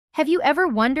Have you ever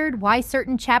wondered why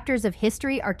certain chapters of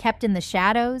history are kept in the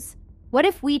shadows? What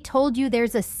if we told you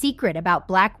there's a secret about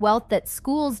black wealth that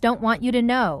schools don't want you to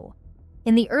know?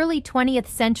 In the early 20th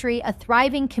century, a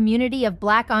thriving community of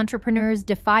black entrepreneurs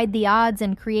defied the odds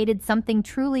and created something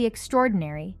truly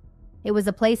extraordinary. It was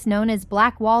a place known as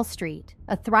Black Wall Street,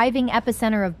 a thriving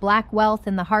epicenter of black wealth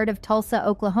in the heart of Tulsa,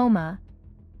 Oklahoma.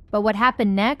 But what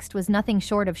happened next was nothing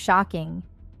short of shocking.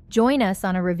 Join us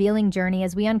on a revealing journey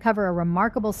as we uncover a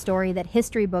remarkable story that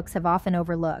history books have often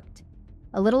overlooked.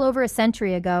 A little over a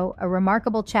century ago, a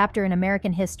remarkable chapter in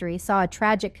American history saw a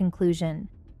tragic conclusion.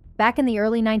 Back in the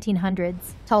early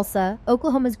 1900s, Tulsa,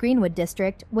 Oklahoma's Greenwood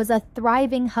district, was a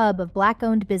thriving hub of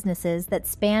black-owned businesses that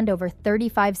spanned over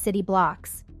 35 city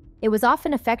blocks. It was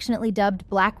often affectionately dubbed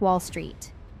Black Wall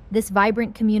Street. This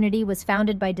vibrant community was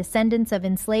founded by descendants of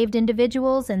enslaved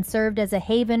individuals and served as a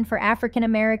haven for African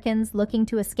Americans looking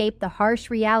to escape the harsh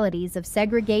realities of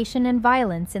segregation and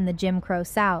violence in the Jim Crow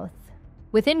South.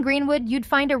 Within Greenwood, you'd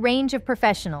find a range of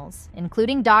professionals,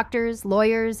 including doctors,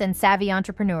 lawyers, and savvy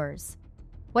entrepreneurs.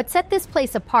 What set this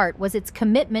place apart was its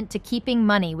commitment to keeping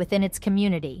money within its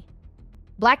community.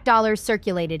 Black dollars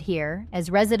circulated here, as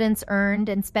residents earned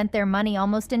and spent their money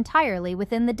almost entirely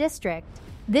within the district.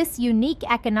 This unique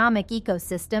economic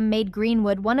ecosystem made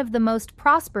Greenwood one of the most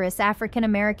prosperous African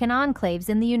American enclaves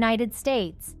in the United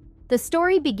States. The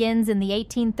story begins in the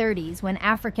 1830s when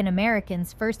African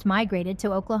Americans first migrated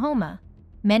to Oklahoma.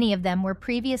 Many of them were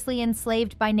previously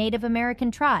enslaved by Native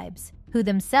American tribes, who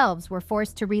themselves were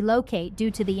forced to relocate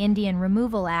due to the Indian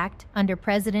Removal Act under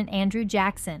President Andrew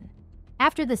Jackson.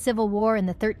 After the Civil War and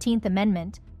the 13th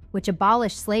Amendment, which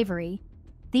abolished slavery,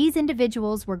 these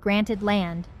individuals were granted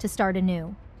land to start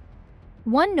anew.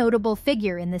 One notable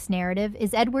figure in this narrative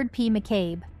is Edward P.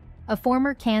 McCabe, a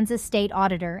former Kansas state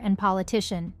auditor and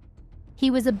politician.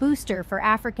 He was a booster for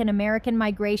African American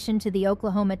migration to the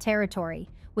Oklahoma Territory,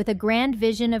 with a grand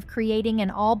vision of creating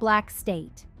an all-black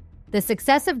state. The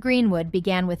success of Greenwood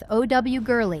began with O.W.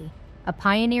 Gurley, a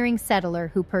pioneering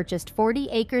settler who purchased 40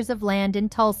 acres of land in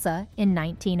Tulsa in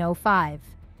 1905.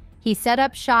 He set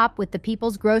up shop with the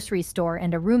People's Grocery Store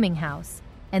and a rooming house,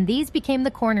 and these became the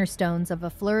cornerstones of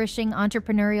a flourishing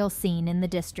entrepreneurial scene in the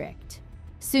district.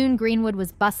 Soon, Greenwood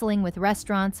was bustling with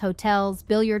restaurants, hotels,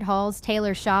 billiard halls,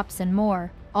 tailor shops, and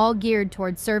more, all geared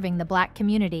towards serving the black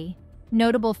community.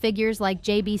 Notable figures like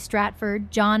J.B. Stratford,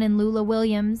 John and Lula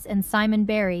Williams, and Simon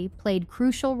Barry played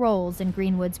crucial roles in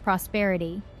Greenwood's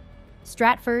prosperity.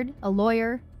 Stratford, a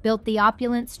lawyer, built the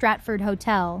opulent Stratford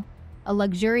Hotel, a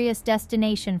luxurious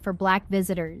destination for black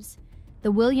visitors.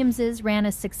 The Williamses ran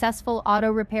a successful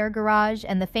auto repair garage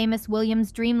and the famous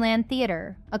Williams Dreamland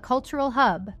Theater, a cultural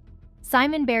hub.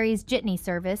 Simon Barry's jitney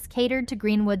service catered to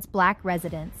Greenwood's black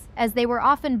residents, as they were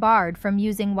often barred from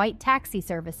using white taxi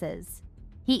services.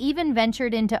 He even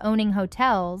ventured into owning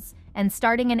hotels and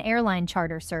starting an airline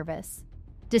charter service.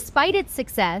 Despite its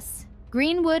success,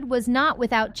 Greenwood was not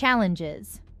without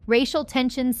challenges. Racial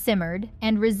tensions simmered,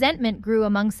 and resentment grew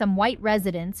among some white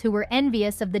residents who were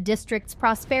envious of the district's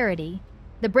prosperity.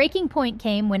 The breaking point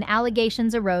came when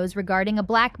allegations arose regarding a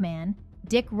black man,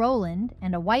 Dick Rowland,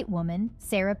 and a white woman,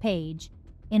 Sarah Page,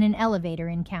 in an elevator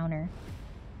encounter.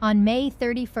 On May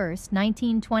 31,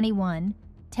 1921,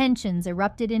 tensions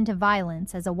erupted into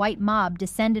violence as a white mob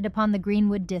descended upon the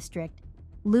Greenwood district,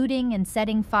 looting and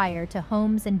setting fire to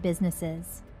homes and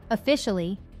businesses.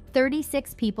 Officially,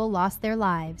 36 people lost their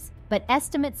lives, but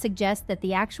estimates suggest that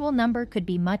the actual number could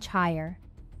be much higher.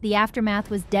 The aftermath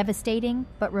was devastating,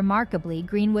 but remarkably,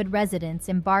 Greenwood residents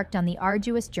embarked on the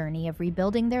arduous journey of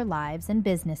rebuilding their lives and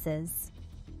businesses.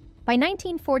 By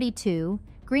 1942,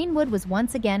 Greenwood was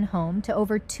once again home to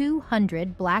over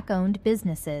 200 black-owned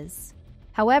businesses.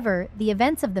 However, the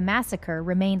events of the massacre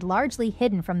remained largely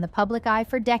hidden from the public eye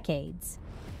for decades.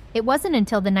 It wasn't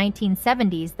until the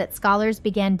 1970s that scholars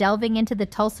began delving into the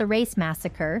Tulsa Race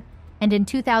Massacre, and in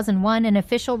 2001 an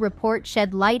official report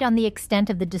shed light on the extent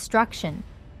of the destruction.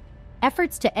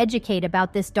 Efforts to educate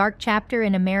about this dark chapter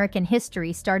in American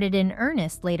history started in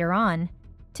earnest later on.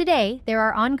 Today, there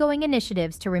are ongoing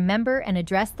initiatives to remember and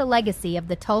address the legacy of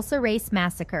the Tulsa Race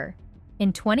Massacre.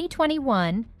 In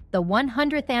 2021, the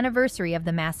 100th anniversary of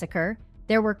the massacre,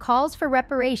 there were calls for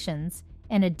reparations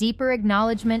and a deeper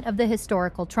acknowledgement of the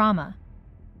historical trauma.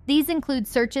 These include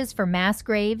searches for mass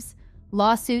graves,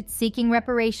 lawsuits seeking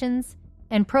reparations,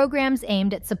 and programs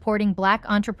aimed at supporting black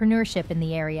entrepreneurship in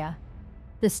the area.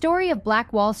 The story of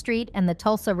Black Wall Street and the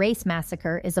Tulsa Race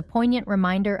Massacre is a poignant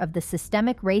reminder of the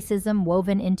systemic racism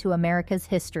woven into America's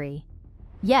history.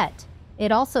 Yet,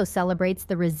 it also celebrates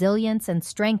the resilience and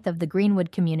strength of the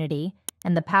Greenwood community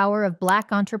and the power of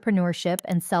black entrepreneurship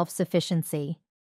and self-sufficiency.